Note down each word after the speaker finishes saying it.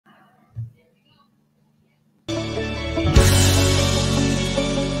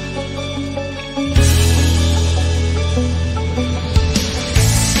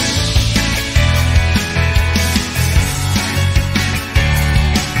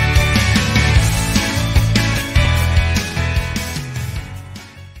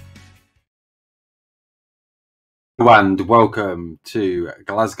And welcome to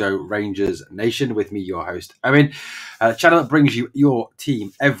Glasgow Rangers Nation with me, your host, Owen. Channel that brings you your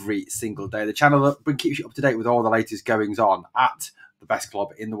team every single day. The channel that keeps you up to date with all the latest goings on at the best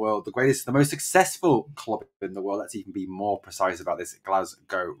club in the world, the greatest, the most successful club in the world. Let's even be more precise about this,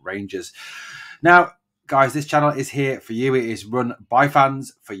 Glasgow Rangers. Now, guys, this channel is here for you. It is run by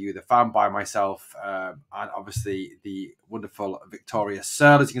fans, for you, the fan, by myself, and obviously the wonderful Victoria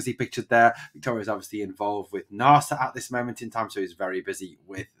Searle, as you can see pictured there. Victoria is obviously involved with NASA at this moment in time, so he's very busy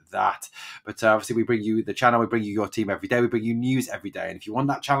with that. But obviously we bring you the channel, we bring you your team every day, we bring you news every day. And if you want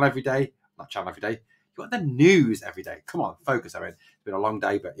that channel every day, you want the news every day. Come on, focus, Owen. It's been a long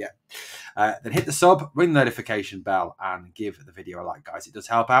day, but yeah. Then hit the sub, ring the notification bell, and give the video a like, guys. It does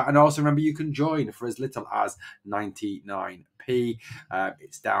help out. And also remember, you can join for as little as 99p.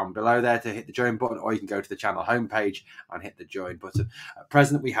 It's down below there to hit the join button, or you can go to the channel homepage and hit the join button. At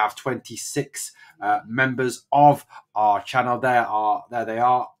present, we have 26 members of our channel. There they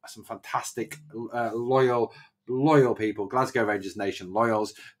are. Some fantastic, loyal people, Glasgow Rangers Nation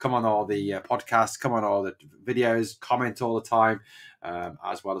loyals. Come on all the podcasts, come on all the videos, comment all the time,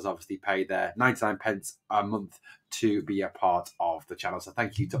 as well as obviously pay their 99 pence a month to be a part of the channel. So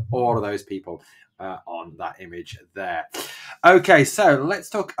thank you to all of those people on that image there. Okay, so let's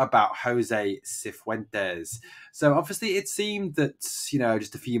talk about Jose Cifuentes. So obviously it seemed that,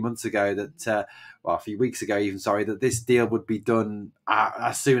 just a few months ago that, a few weeks ago even, sorry, that this deal would be done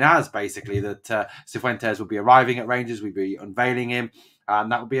as soon as, basically, that Cifuentes would be arriving at Rangers, we'd be unveiling him,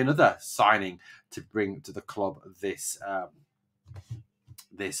 and that would be another signing to bring to the club this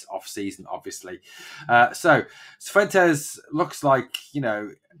off-season, obviously. So Cifuentes looks like,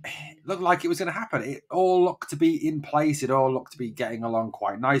 looked like it was going to happen. It all looked to be in place. It all looked to be getting along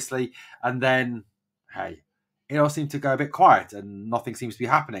quite nicely. And then, hey, it all seemed to go a bit quiet and nothing seems to be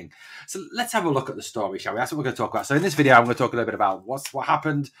happening. So let's have a look at the story, shall we? That's what we're going to talk about. So in this video, I'm going to talk a little bit about what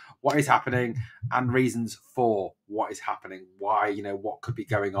happened, what is happening, and reasons for what is happening. Why, what could be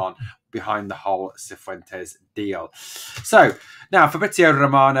going on behind the whole Cifuentes deal. So now Fabrizio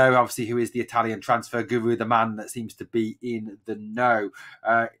Romano, obviously, who is the Italian transfer guru, the man that seems to be in the know,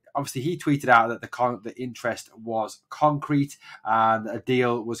 obviously he tweeted out that the interest was concrete and a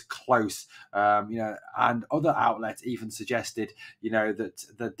deal was close, and other outlets even suggested, that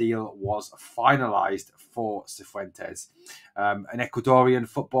the deal was finalized for Cifuentes. An Ecuadorian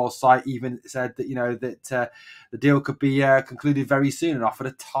football site even said that, that the deal could be concluded very soon and offered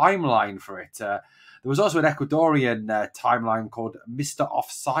a timeline for it. There was also an Ecuadorian timeline called Mr.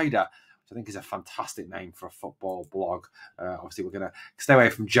 Offsider, I think is a fantastic name for a football blog. Obviously, we're going to stay away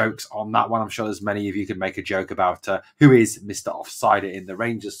from jokes on that one. I'm sure there's many of you could make a joke about who is Mr. Offsider in the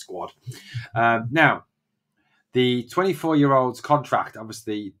Rangers squad. Now, the 24-year-old's contract,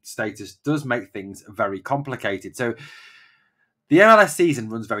 obviously, status does make things very complicated. So the MLS season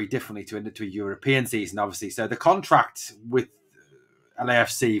runs very differently to a European season, obviously. So the contract with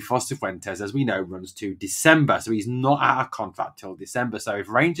LAFC for Cifuentes, as we know, runs to December. So he's not out of contract till December. So if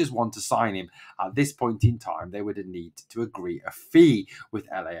Rangers want to sign him at this point in time, they would need to agree a fee with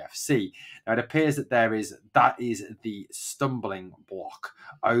LAFC. Now, it appears that that is the stumbling block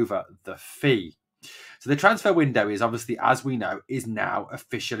over the fee. So the transfer window is obviously, as we know, is now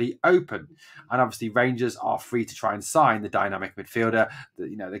officially open. And obviously Rangers are free to try and sign the dynamic midfielder,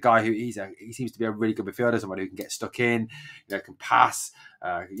 the guy who he seems to be a really good midfielder, someone who can get stuck in, can pass,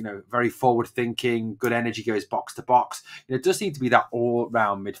 very forward thinking, good energy, goes box to box. It does seem to be that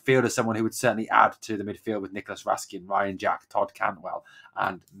all-round midfielder, someone who would certainly add to the midfield with Nicholas Raskin, Ryan Jack, Todd Cantwell,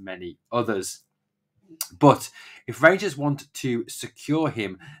 and many others. But if Rangers want to secure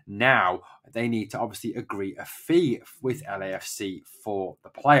him now, they need to obviously agree a fee with LAFC for the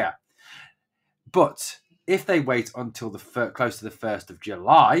player. But if they wait until close to the 1st of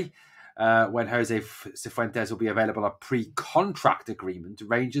July, when Jose Cifuentes will be available a pre-contract agreement,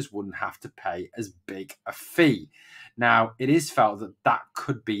 Rangers wouldn't have to pay as big a fee. Now, it is felt that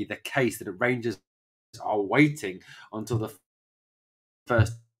could be the case, that Rangers are waiting until the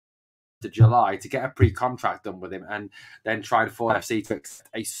 1st of July to get a pre-contract done with him and then try to force FC to accept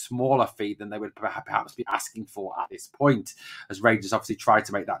a smaller fee than they would perhaps be asking for at this point, as Rangers obviously try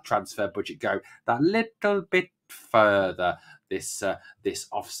to make that transfer budget go that little bit further this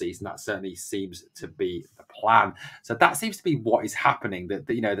off season. That certainly seems to be the plan. So that seems to be what is happening. That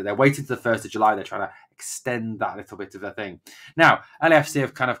that they're waiting to the 1st of July. They're trying to extend that little bit of a thing. Now, LAFC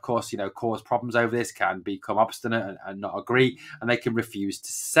have of course, caused problems over this, can become obstinate and not agree, and they can refuse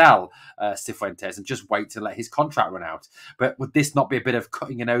to sell Cifuentes and just wait to let his contract run out. But would this not be a bit of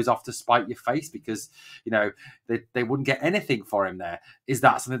cutting your nose off to spite your face? Because, they wouldn't get anything for him there. Is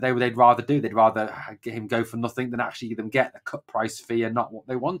that something they'd rather do? They'd rather get him go for nothing than actually give them get the cut price fee and not what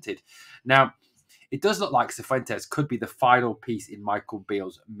they wanted. Now, it does look like Cifuentes could be the final piece in Michael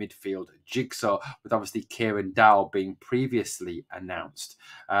Beale's midfield jigsaw, with obviously Kieran Dowell being previously announced.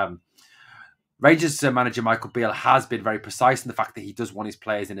 Rangers manager Michael Beale has been very precise in the fact that he does want his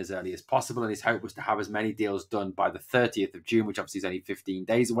players in as early as possible, and his hope was to have as many deals done by the 30th of June, which obviously is only 15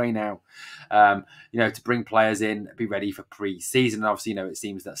 days away now, to bring players in, be ready for pre-season. And obviously, it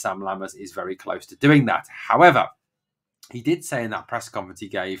seems that Sam Lammers is very close to doing that. However, he did say in that press conference he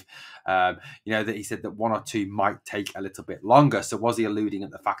gave, that he said that one or two might take a little bit longer. So was he alluding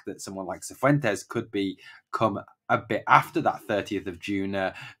at the fact that someone like Cifuentes could come a bit after that 30th of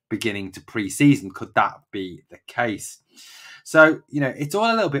June, beginning to pre-season? Could that be the case? So, it's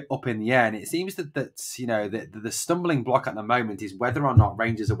all a little bit up in the air, and it seems that the stumbling block at the moment is whether or not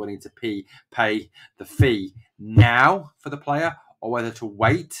Rangers are willing to pay the fee now for the player, or whether to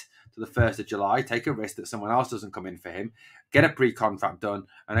wait to the 1st of July, take a risk that someone else doesn't come in for him, get a pre-contract done,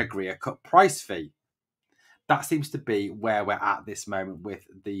 and agree a cut price fee. That seems to be where we're at this moment with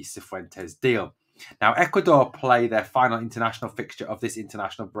the Cifuentes deal. Now, Ecuador play their final international fixture of this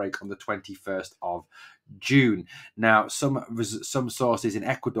international break on the 21st of June. Now, some sources in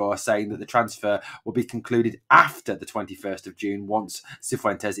Ecuador are saying that the transfer will be concluded after the 21st of June once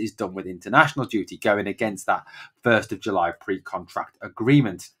Cifuentes is done with international duty, going against that 1st of July pre-contract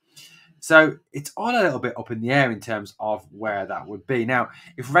agreement. So it's all a little bit up in the air in terms of where that would be. Now,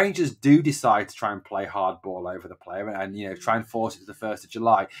 if Rangers do decide to try and play hardball over the player and try and force it to the 1st of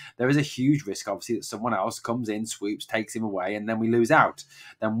July, there is a huge risk, obviously, that someone else comes in, swoops, takes him away, and then we lose out.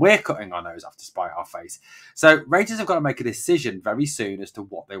 Then we're cutting our nose off to spite our face. So Rangers have got to make a decision very soon as to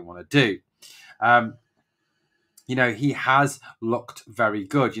what they want to do. He has looked very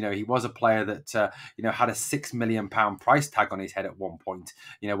good. He was a player that, had a £6 million price tag on his head at one point,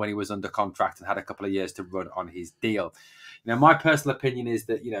 when he was under contract and had a couple of years to run on his deal. My personal opinion is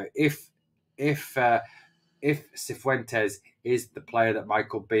that, if Cifuentes is the player that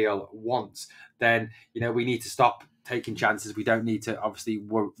Michael Beale wants, then, we need to stop taking chances. We don't need to obviously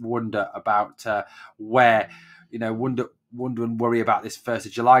wonder about where, wonder and worry about this 1st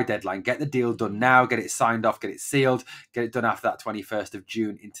of July deadline. Get the deal done now, get it signed off, get it sealed, get it done after that 21st of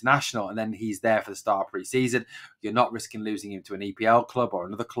June international, and then he's there for the start of pre-season. You're not risking losing him to an EPL club or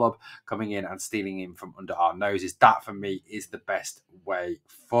another club coming in and stealing him from under our noses. That, for me, is the best way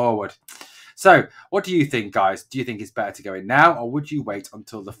forward. So, what do you think, guys? Do you think it's better to go in now, or would you wait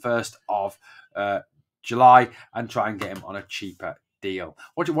until the 1st of July and try and get him on a cheaper deal?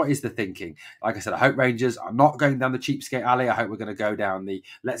 What is the thinking? Like I said, I hope Rangers are not going down the cheapskate alley. I hope we're going to go down the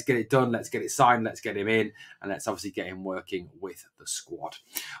let's get it done, let's get it signed, let's get him in, and let's obviously get him working with the squad.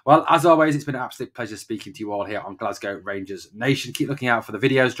 Well, as always, it's been an absolute pleasure speaking to you all here on Glasgow Rangers Nation. Keep looking out for the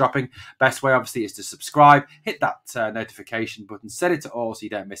videos dropping. Best way, obviously, is to subscribe, hit that notification button, set it to all so you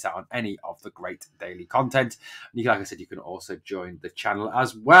don't miss out on any of the great daily content. And like I said, you can also join the channel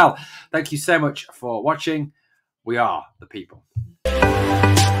as well. Thank you so much for watching. We are the people.